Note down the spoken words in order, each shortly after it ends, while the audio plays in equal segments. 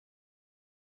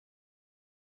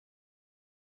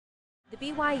The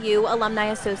BYU Alumni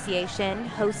Association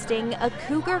hosting a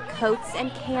Cougar Coats and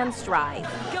Cans drive,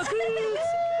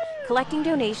 collecting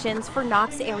donations for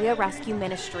Knox Area Rescue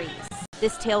Ministries.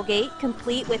 This tailgate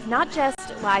complete with not just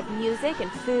live music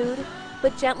and food,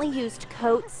 but gently used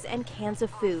coats and cans of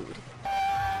food.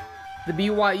 The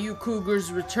BYU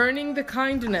Cougars returning the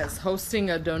kindness, hosting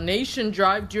a donation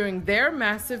drive during their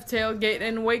massive tailgate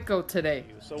in Waco today.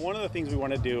 So one of the things we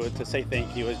want to do to say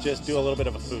thank you is just do a little bit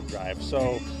of a food drive.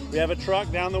 So we have a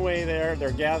truck down the way there. They're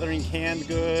gathering canned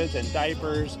goods and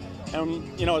diapers.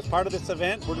 And, you know, as part of this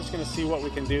event, we're just going to see what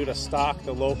we can do to stock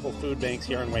the local food banks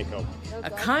here in Waco. A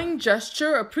kind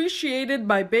gesture appreciated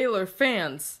by Baylor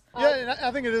fans. Yeah, and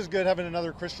I think it is good having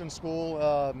another Christian school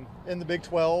in the Big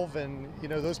 12, and you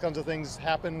know those kinds of things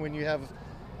happen when you have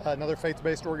another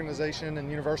faith-based organization and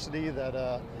university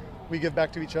that we give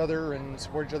back to each other and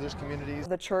support each other's communities.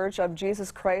 The Church of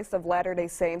Jesus Christ of Latter-day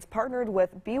Saints partnered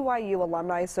with BYU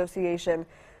Alumni Association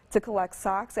to collect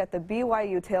socks at the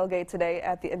BYU tailgate today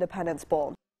at the Independence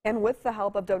Bowl. And with the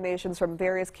help of donations from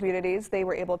various communities, they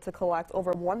were able to collect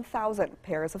over 1,000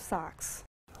 pairs of socks.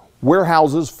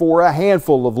 Warehouses for a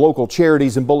handful of local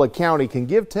charities in Bullock County can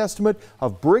give testament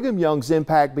of Brigham Young's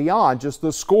impact beyond just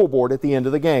the scoreboard at the end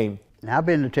of the game. Now, I've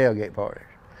been to tailgate parties,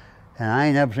 and I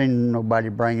ain't never seen nobody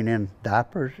bringing in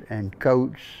diapers and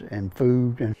coats and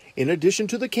food. In addition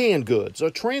to the canned goods, a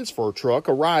transfer truck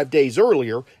arrived days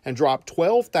earlier and dropped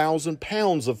 12,000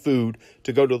 pounds of food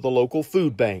to go to the local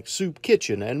food bank, soup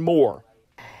kitchen, and more.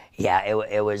 Yeah,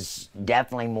 it was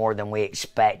definitely more than we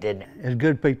expected. There's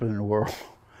good people in the world.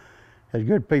 There's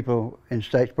good people in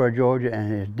Statesboro, Georgia, and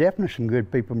there's definitely some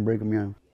good people in Brigham Young.